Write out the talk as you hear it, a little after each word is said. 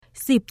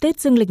Dịp Tết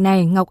Dương lịch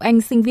này, Ngọc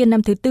Anh, sinh viên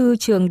năm thứ 4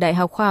 trường Đại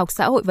học Khoa học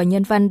Xã hội và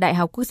Nhân văn Đại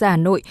học Quốc gia Hà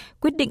Nội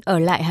quyết định ở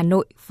lại Hà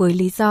Nội với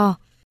lý do.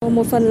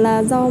 Một phần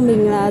là do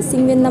mình là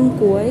sinh viên năm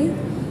cuối,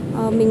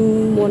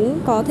 mình muốn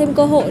có thêm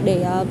cơ hội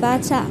để va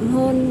chạm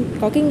hơn,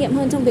 có kinh nghiệm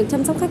hơn trong việc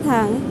chăm sóc khách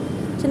hàng ấy.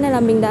 Cho nên là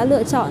mình đã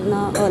lựa chọn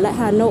ở lại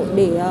Hà Nội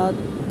để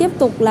tiếp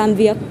tục làm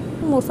việc.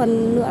 Một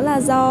phần nữa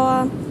là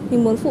do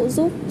mình muốn phụ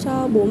giúp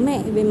cho bố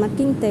mẹ về mặt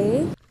kinh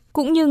tế.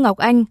 Cũng như Ngọc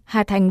Anh,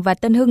 Hà Thành và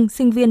Tân Hưng,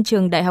 sinh viên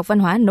trường Đại học Văn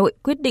hóa Hà Nội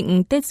quyết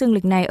định Tết Dương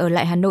lịch này ở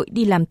lại Hà Nội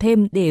đi làm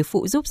thêm để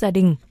phụ giúp gia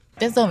đình.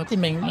 Tết Dương thì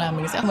mình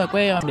sẽ về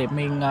quê để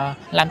mình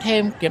làm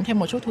thêm, kiếm thêm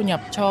một chút thu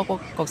nhập cho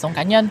cuộc sống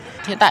cá nhân.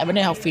 Hiện tại vấn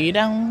đề học phí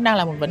đang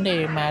là một vấn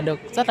đề mà được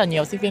rất là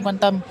nhiều sinh viên quan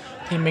tâm.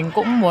 Thì mình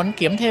cũng muốn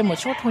kiếm thêm một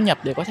chút thu nhập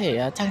để có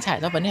thể trang trải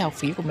cho vấn đề học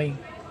phí của mình.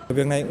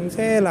 Việc này cũng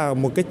sẽ là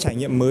một cái trải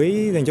nghiệm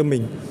mới dành cho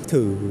mình.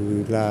 Thử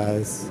là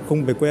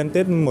không về quê ăn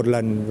Tết một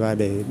lần và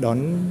để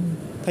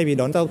thay vì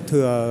đón giao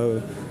thừa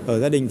ở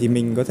gia đình thì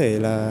mình có thể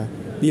là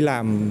đi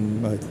làm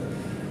ở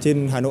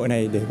trên Hà Nội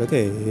này để có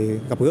thể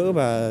gặp gỡ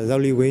và giao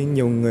lưu với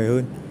nhiều người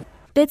hơn.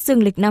 Tết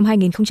Dương lịch năm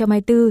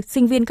 2024,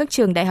 sinh viên các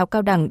trường đại học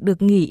cao đẳng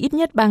được nghỉ ít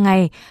nhất 3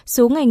 ngày.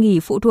 Số ngày nghỉ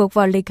phụ thuộc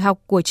vào lịch học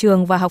của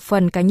trường và học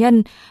phần cá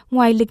nhân.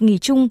 Ngoài lịch nghỉ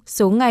chung,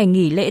 số ngày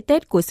nghỉ lễ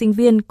Tết của sinh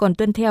viên còn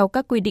tuân theo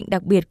các quy định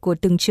đặc biệt của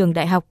từng trường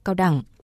đại học cao đẳng.